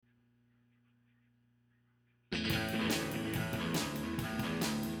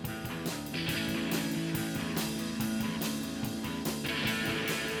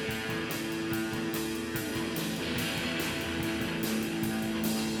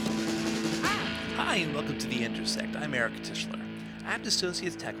Hi, and welcome to The Intersect. I'm Eric Tischler. Abt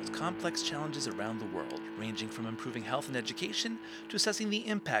Associates tackles complex challenges around the world, ranging from improving health and education to assessing the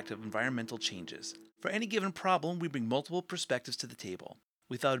impact of environmental changes. For any given problem, we bring multiple perspectives to the table.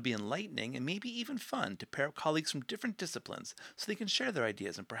 We thought it would be enlightening and maybe even fun to pair up colleagues from different disciplines so they can share their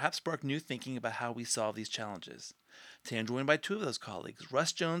ideas and perhaps spark new thinking about how we solve these challenges. Today I'm joined by two of those colleagues,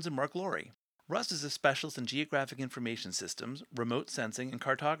 Russ Jones and Mark Laurie. Russ is a specialist in geographic information systems, remote sensing, and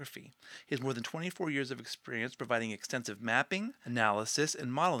cartography. He has more than 24 years of experience providing extensive mapping, analysis,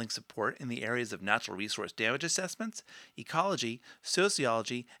 and modeling support in the areas of natural resource damage assessments, ecology,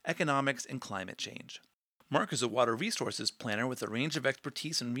 sociology, economics, and climate change. Mark is a water resources planner with a range of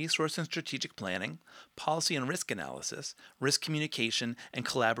expertise in resource and strategic planning, policy and risk analysis, risk communication, and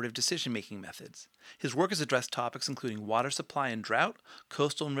collaborative decision making methods. His work has addressed topics including water supply and drought,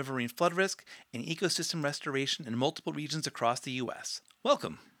 coastal and riverine flood risk, and ecosystem restoration in multiple regions across the U.S.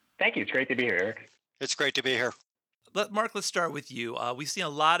 Welcome. Thank you. It's great to be here, Eric. It's great to be here. Mark, let's start with you. We've seen a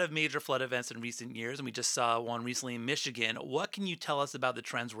lot of major flood events in recent years, and we just saw one recently in Michigan. What can you tell us about the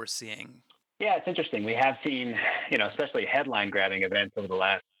trends we're seeing? Yeah, it's interesting. We have seen, especially headline grabbing events over the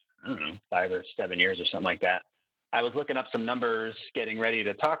last, I don't know, 5 or 7 years or something like that. I was looking up some numbers getting ready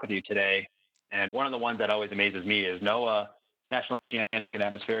to talk with you today. And one of the ones that always amazes me is NOAA, National Oceanic and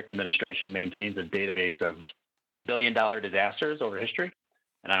Atmospheric Administration, maintains a database of billion-dollar disasters over history.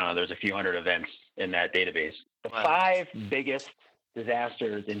 And I don't know, there's a few hundred events in that database. The Wow. five biggest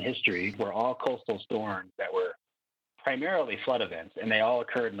disasters in history were all coastal storms that were primarily flood events, and they all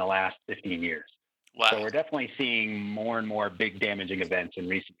occurred in the last 15 years. So Wow. we're definitely seeing more and more big damaging events in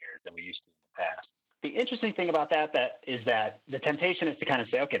recent years than we used to in the past. The interesting thing about that is that the temptation is to kind of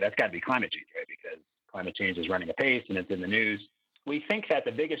say, okay, that's got to be climate change, right? Because climate change is running apace and it's in the news. We think that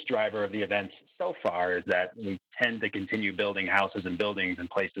the biggest driver of the events so far is that we tend to continue building houses and buildings in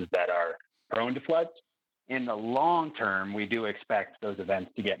places that are prone to floods. In the long term, we do expect those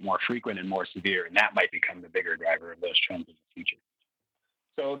events to get more frequent and more severe, and that might become the bigger driver of those trends in the future.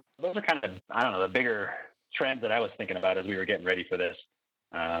 So those are kind of, I don't know, the bigger trends that I was thinking about as we were getting ready for this,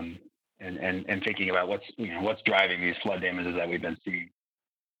 um, and thinking about what's driving these flood damages that we've been seeing.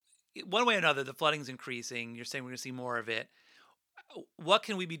 One way or another, the flooding's increasing. You're saying we're going to see more of it. What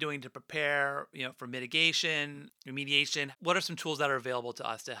can we be doing to prepare, for mitigation, remediation? What are some tools that are available to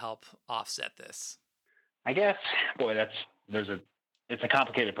us to help offset this? I guess, boy, there's a it's a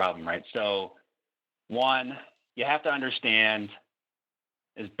complicated problem, right? So one, you have to understand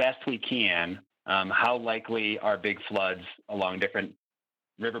as best we can how likely are big floods along different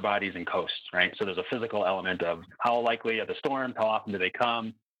river bodies and coasts, right? So there's a physical element of how likely are the storms, how often do they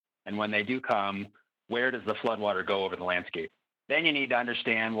come, and when they do come, where does the floodwater go over the landscape? Then you need to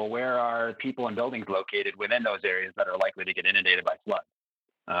understand, well, where are people and buildings located within those areas that are likely to get inundated by flood?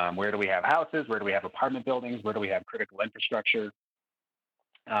 Where do we have houses? Where do we have apartment buildings? Where do we have critical infrastructure?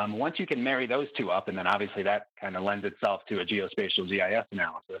 Once you can marry those two up, and then obviously that kind of lends itself to a geospatial GIS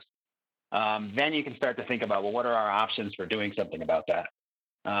analysis, then you can start to think about, well, what are our options for doing something about that?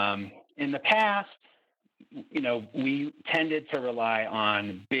 In the past, we tended to rely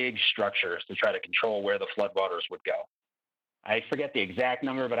on big structures to try to control where the floodwaters would go. I forget the exact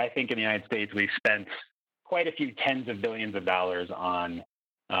number, but I think in the United States we've spent quite a few tens of billions of dollars on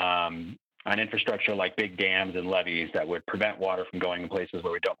infrastructure like big dams and levees that would prevent water from going in places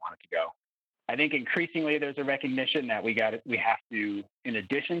where we don't want it to go. I think increasingly there's a recognition that we have to, in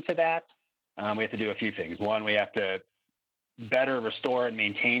addition to that, we have to do a few things. One, we have to better restore and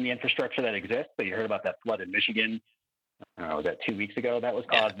maintain the infrastructure that exists. So you heard about that flood in Michigan. Was that 2 weeks ago? That was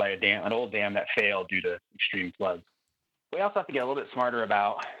Yeah. caused by an old dam that failed due to extreme floods. We also have to get a little bit smarter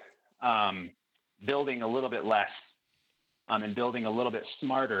about um, building a little bit less and building a little bit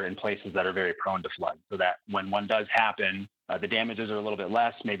smarter in places that are very prone to flood, so that when one does happen, the damages are a little bit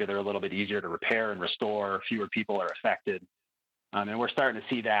less. Maybe they're a little bit easier to repair and restore. Fewer people are affected, and we're starting to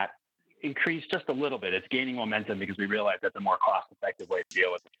see that increase just a little bit. It's gaining momentum because we realize that's a more cost-effective way to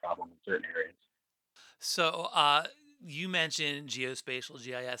deal with this problem in certain areas. So, you mentioned geospatial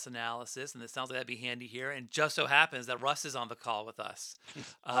GIS analysis, and it sounds like that'd be handy here. And just so happens that Russ is on the call with us.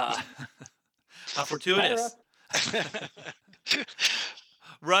 Uh, Ah, how hi, Russ. fortuitous.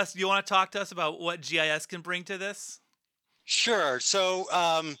 Russ, do you want to talk to us about what GIS can bring to this? Sure.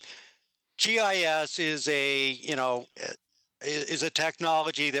 GIS is is a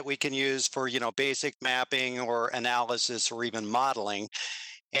technology that we can use for basic mapping or analysis or even modeling.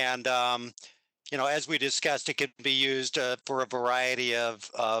 And as we discussed, it can be used for a variety of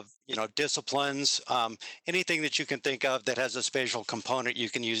disciplines. Anything that you can think of that has a spatial component, you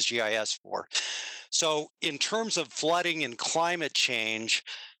can use GIS for. So, in terms of flooding and climate change,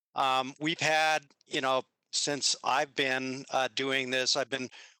 We've had, since I've been doing this, I've been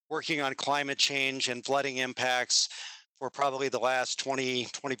working on climate change and flooding impacts for probably the last 20,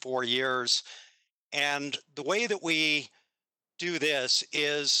 24 years. And the way that we do this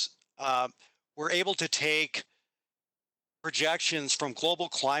is we're able to take projections from global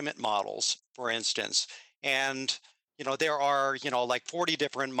climate models, for instance, and there are like 40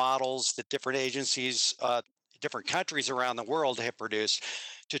 different models that different agencies, different countries around the world have produced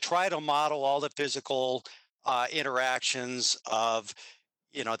to try to model all the physical interactions of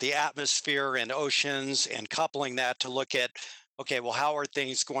the atmosphere and oceans, and coupling that to look at, okay, well, how are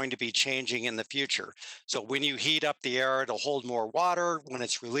things going to be changing in the future? So when you heat up the air, it'll hold more water. When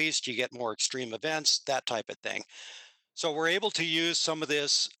it's released, you get more extreme events, that type of thing. So we're able to use some of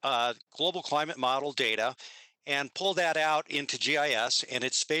this global climate model data and pull that out into GIS, and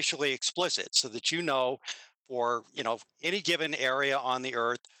it's spatially explicit so that for any given area on the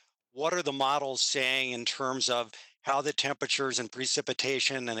Earth, what are the models saying in terms of how the temperatures and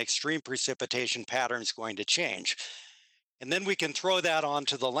precipitation and extreme precipitation patterns going to change. And then we can throw that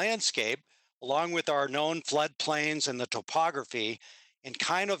onto the landscape along with our known floodplains and the topography, and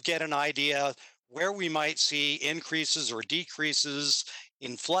kind of get an idea where we might see increases or decreases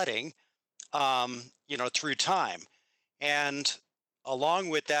in flooding, through time. And along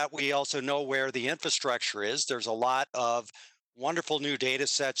with that, we also know where the infrastructure is. There's a lot of wonderful new data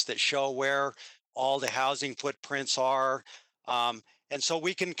sets that show where all the housing footprints are. And so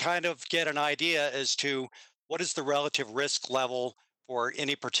we can kind of get an idea as to what is the relative risk level for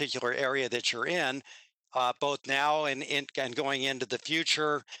any particular area that you're in, both now and going into the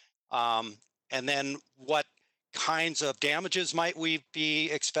future. And then what kinds of damages might we be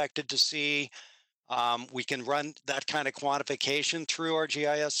expected to see? We can run that kind of quantification through our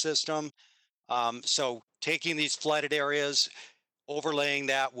GIS system. So taking these flooded areas, overlaying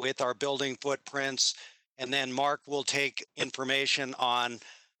that with our building footprints, and then Mark will take information on,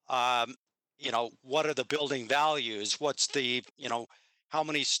 what are the building values? What's the, how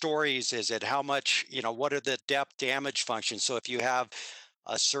many stories is it? How much, what are the depth damage functions? So if you have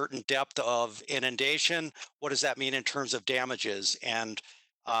a certain depth of inundation, what does that mean in terms of damages? And,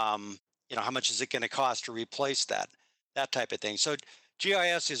 how much is it going to cost to replace that type of thing. So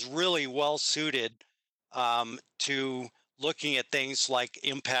GIS is really well suited to looking at things like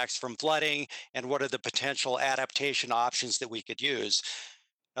impacts from flooding and what are the potential adaptation options that we could use.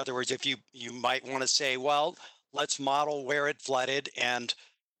 In other words, if you might want to say, well, let's model where it flooded and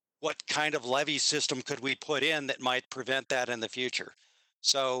what kind of levee system could we put in that might prevent that in the future.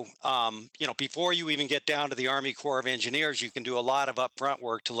 So, before you even get down to the Army Corps of Engineers, you can do a lot of upfront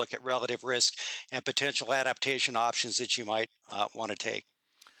work to look at relative risk and potential adaptation options that you might want to take.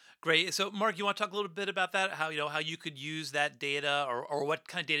 Great. So, Mark, you want to talk a little bit about that? How you could use that data, or what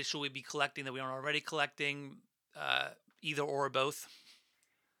kind of data should we be collecting that we aren't already collecting, either or both?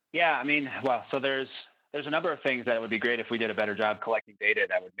 Yeah, I mean, well, so there's a number of things that would be great if we did a better job collecting data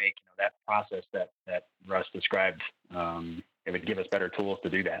that would make that process that Russ described. It would give us better tools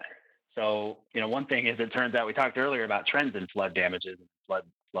to do that. So one thing is, it turns out we talked earlier about trends in flood damages and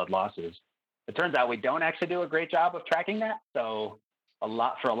flood losses. It turns out we don't actually do a great job of tracking that. So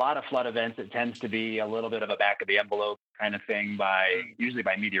for a lot of flood events, it tends to be a little bit of a back of the envelope kind of thing usually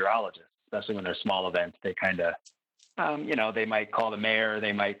by meteorologists, especially when they're small events. They kind of they might call the mayor,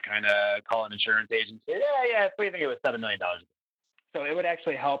 they might kind of call an insurance agency. Yeah, we think it was $7 million. So it would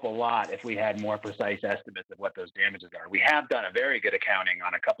actually help a lot if we had more precise estimates of what those damages are. We have done a very good accounting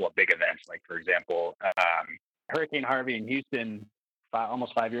on a couple of big events, like, for example, Hurricane Harvey in Houston,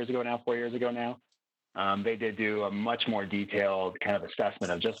 almost 5 years ago now, 4 years ago now. They did do a much more detailed kind of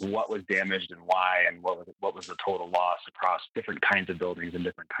assessment of just what was damaged and why, and what was the total loss across different kinds of buildings and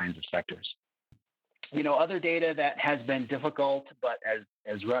different kinds of sectors. Other data that has been difficult, but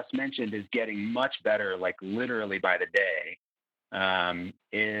as Russ mentioned, is getting much better, like literally by the day,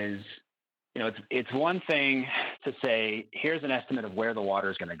 is, it's one thing to say, here's an estimate of where the water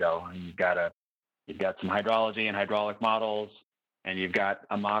is going to go. And you've got some hydrology and hydraulic models, and you've got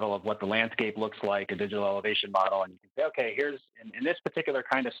a model of what the landscape looks like, a digital elevation model. And you can say, okay, here's in this particular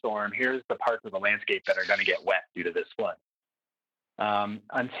kind of storm, here's the parts of the landscape that are going to get wet due to this flood.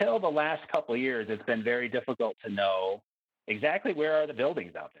 Until the last couple of years, it's been very difficult to know exactly where are the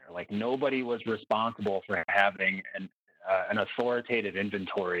buildings out there. Like, nobody was responsible for having an authoritative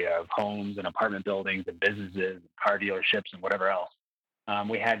inventory of homes and apartment buildings and businesses and car dealerships and whatever else.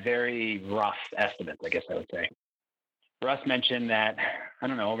 We had very rough estimates, I guess I would say. Russ mentioned that, I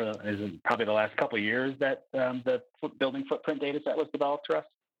don't know, probably the last couple of years that the building footprint data set was developed, Russ?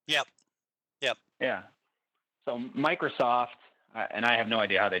 Yep. Yeah. So Microsoft and I have no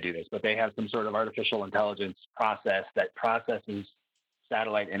idea how they do this, but they have some sort of artificial intelligence process that processes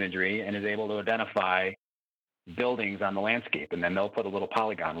satellite imagery and is able to identify buildings on the landscape. And then they'll put a little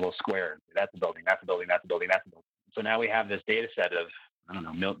polygon, a little square. That's a building, that's a building, that's a building, that's a building. So now we have this data set of, I don't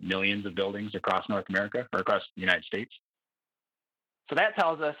know, millions of buildings across North America or across the United States. So that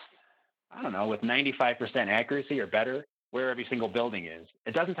tells us, I don't know, with 95% accuracy or better, where every single building is.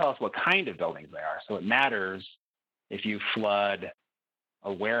 It doesn't tell us what kind of buildings they are. So it matters if you flood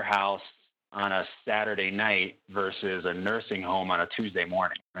a warehouse on a Saturday night versus a nursing home on a Tuesday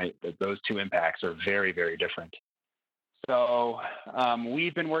morning, right? Those two impacts are very, very different. So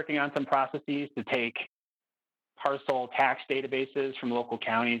we've been working on some processes to take parcel tax databases from local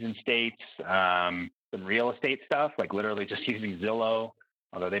counties and states, some real estate stuff, like literally just using Zillow,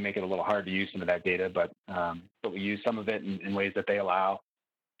 although they make it a little hard to use some of that data, but we use some of it in ways that they allow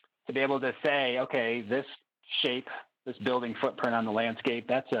to be able to say, okay, this shape, this building footprint on the landscape,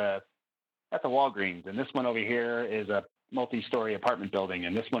 that's a Walgreens, and this one over here is a multi-story apartment building,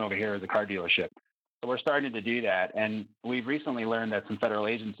 and this one over here is a car dealership. So we're starting to do that, and we've recently learned that some federal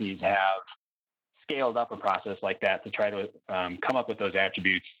agencies have scaled up a process like that to try to come up with those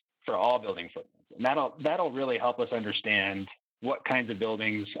attributes for all building footprints, and that'll really help us understand what kinds of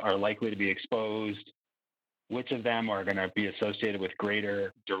buildings are likely to be exposed, which of them are going to be associated with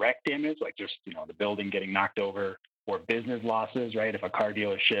greater direct damage, like just the building getting knocked over, or business losses, right? If a car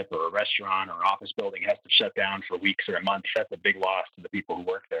dealership or a restaurant or an office building has to shut down for weeks or a month, that's a big loss to the people who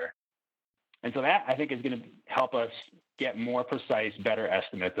work there. And so that, I think, is going to help us get more precise, better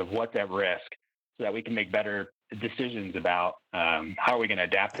estimates of what's at risk so that we can make better decisions about how are we going to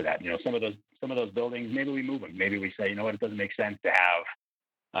adapt to that. Some of those buildings, maybe we move them. Maybe we say, it doesn't make sense to have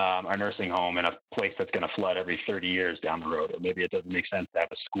a nursing home in a place that's going to flood every 30 years down the road. Or maybe it doesn't make sense to have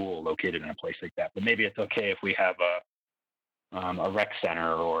a school located in a place like that. But maybe it's okay if we have a rec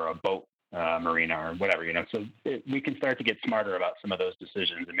center or a boat marina or whatever, So we can start to get smarter about some of those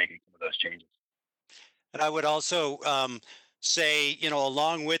decisions and making some of those changes. And I would also say,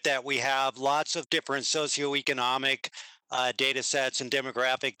 along with that, we have lots of different socioeconomic data sets and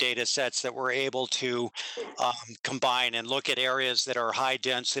demographic data sets that we're able to combine and look at areas that are high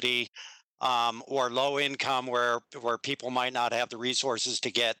density or low income, where people might not have the resources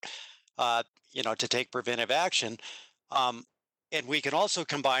to get, to take preventive action. And we can also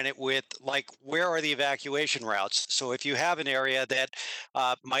combine it with, like, where are the evacuation routes? So if you have an area that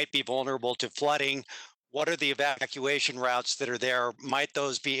might be vulnerable to flooding, what are the evacuation routes that are there? Might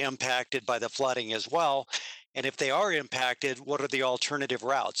those be impacted by the flooding as well? And if they are impacted, what are the alternative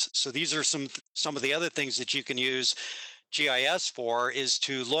routes? So these are some of the other things that you can use GIS for, is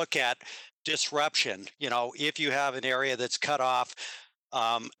to look at disruption. If you have an area that's cut off,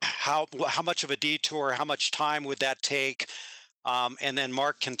 how much of a detour, how much time would that take? And then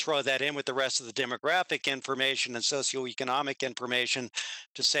Mark can throw that in with the rest of the demographic information and socioeconomic information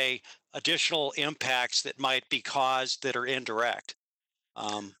to say additional impacts that might be caused that are indirect.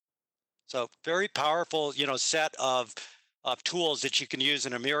 So very powerful, set of tools that you can use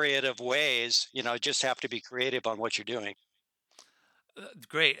in a myriad of ways. Just have to be creative on what you're doing.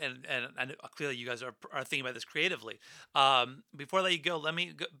 Great, and clearly you guys are thinking about this creatively. Before I let you go, let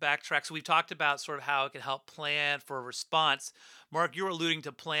me backtrack. So we've talked about sort of how it can help plan for a response. Mark, you were alluding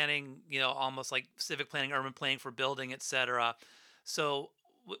to planning, almost like civic planning, urban planning for building, et cetera. So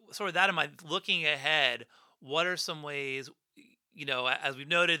sort of that in mind, looking ahead, what are some ways, as we've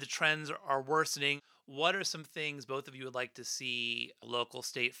noted, the trends are worsening. What are some things both of you would like to see local,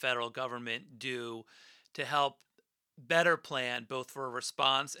 state, federal government do to help better plan both for a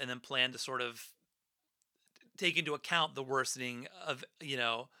response and then plan to sort of take into account the worsening of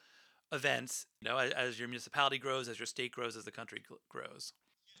events as your municipality grows, as your state grows, as the country grows?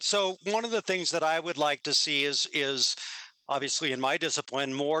 So one of the things that I would like to see is obviously in my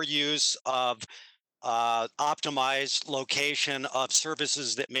discipline more use of optimized location of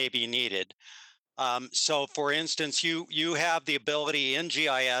services that may be needed. So for instance, you have the ability in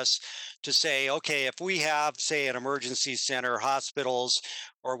GIS to say, okay, if we have, say, an emergency center, hospitals,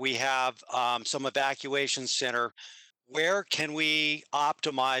 or we have some evacuation center, where can we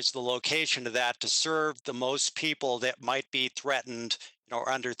optimize the location of that to serve the most people that might be threatened, or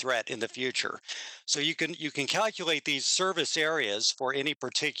under threat in the future? So you can calculate these service areas for any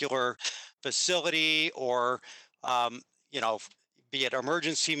particular facility, or um, you know be it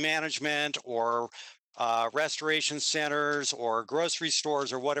emergency management or restoration centers or grocery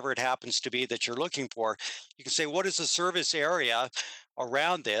stores or whatever it happens to be that you're looking for. You can say, what is the service area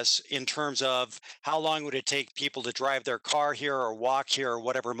around this in terms of how long would it take people to drive their car here or walk here or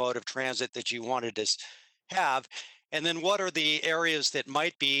whatever mode of transit that you wanted to have? And then what are the areas that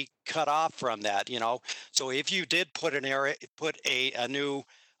might be cut off from that, you know? So if you did put an area, put a new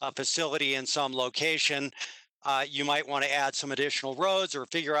facility in some location, you might want to add some additional roads or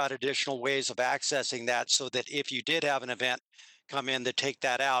figure out additional ways of accessing that so that if you did have an event come in to take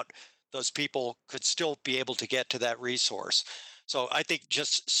that out, those people could still be able to get to that resource. So I think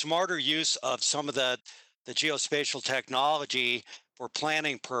just smarter use of some of the geospatial technology for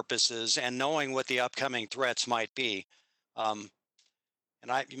planning purposes and knowing what the upcoming threats might be. Um,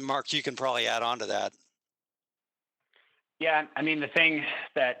 Mark, you can probably add on to that. Yeah, I mean the thing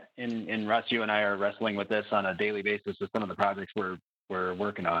that in Russ, you and I are wrestling with this on a daily basis with some of the projects we're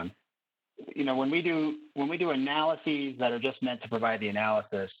working on. You know, when we do analyses that are just meant to provide the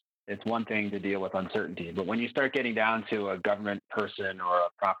analysis, it's one thing to deal with uncertainty. But when you start getting down to a government person or a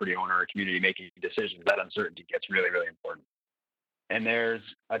property owner or a community making decisions, that uncertainty gets really, really important. And there's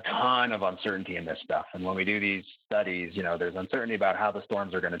a ton of uncertainty in this stuff. And when we do these studies, you know, there's uncertainty about how the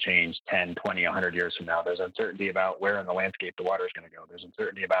storms are going to change 10, 20, 100 years from now. There's uncertainty about where in the landscape the water is going to go. There's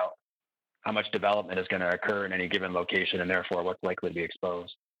uncertainty about how much development is going to occur in any given location and therefore what's likely to be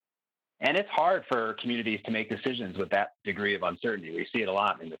exposed. And it's hard for communities to make decisions with that degree of uncertainty. We see it a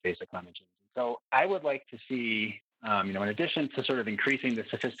lot in the face of climate change. So I would like to see, you know, in addition to sort of increasing the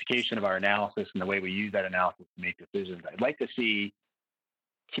sophistication of our analysis and the way we use that analysis to make decisions, I'd like to see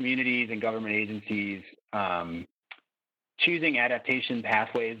communities and government agencies choosing adaptation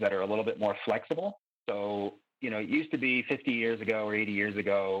pathways that are a little bit more flexible. So, you know, it used to be 50 years ago or 80 years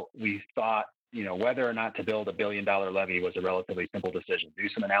ago, we thought, you know, whether or not to build a $1 billion levee was a relatively simple decision. Do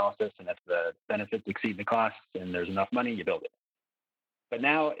some analysis, and if the benefits exceed the costs and there's enough money, you build it. But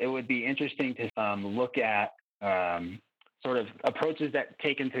now it would be interesting to look at sort of approaches that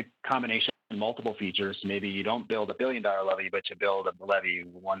take into combination multiple features. Maybe you don't build a $1 billion levee, but you build a levee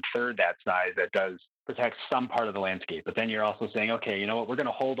 1/3 that size that does protect some part of the landscape. But then you're also saying, okay, you know what, we're going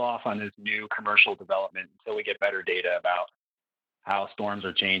to hold off on this new commercial development until we get better data about how storms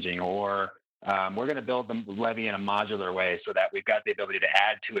are changing, or we're going to build the levee in a modular way so that we've got the ability to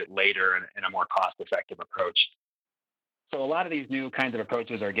add to it later in a more cost-effective approach. So a lot of these new kinds of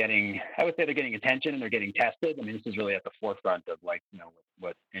approaches are getting, I would say they're getting attention and they're getting tested. I mean, this is really at the forefront of, like, you know,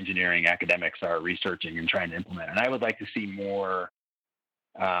 what engineering academics are researching and trying to implement. And I would like to see more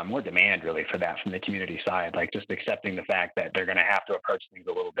demand really for that from the community side, like just accepting the fact that they're going to have to approach things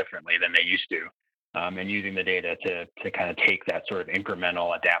a little differently than they used to, and using the data to kind of take that sort of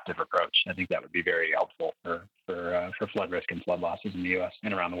incremental adaptive approach. I think that would be very helpful for flood risk and flood losses in the U.S.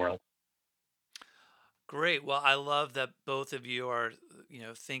 and around the world. Great. Well, I love that both of you are, you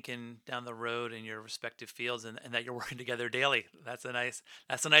know, thinking down the road in your respective fields, and that you're working together daily. That's a nice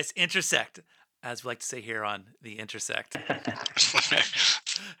intersect, as we like to say here on the Intersect.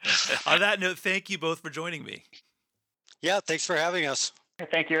 On that note, thank you both for joining me. Yeah, thanks for having us.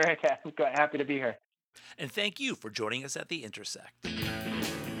 Thank you, Eric. I'm happy to be here. And thank you for joining us at the Intersect.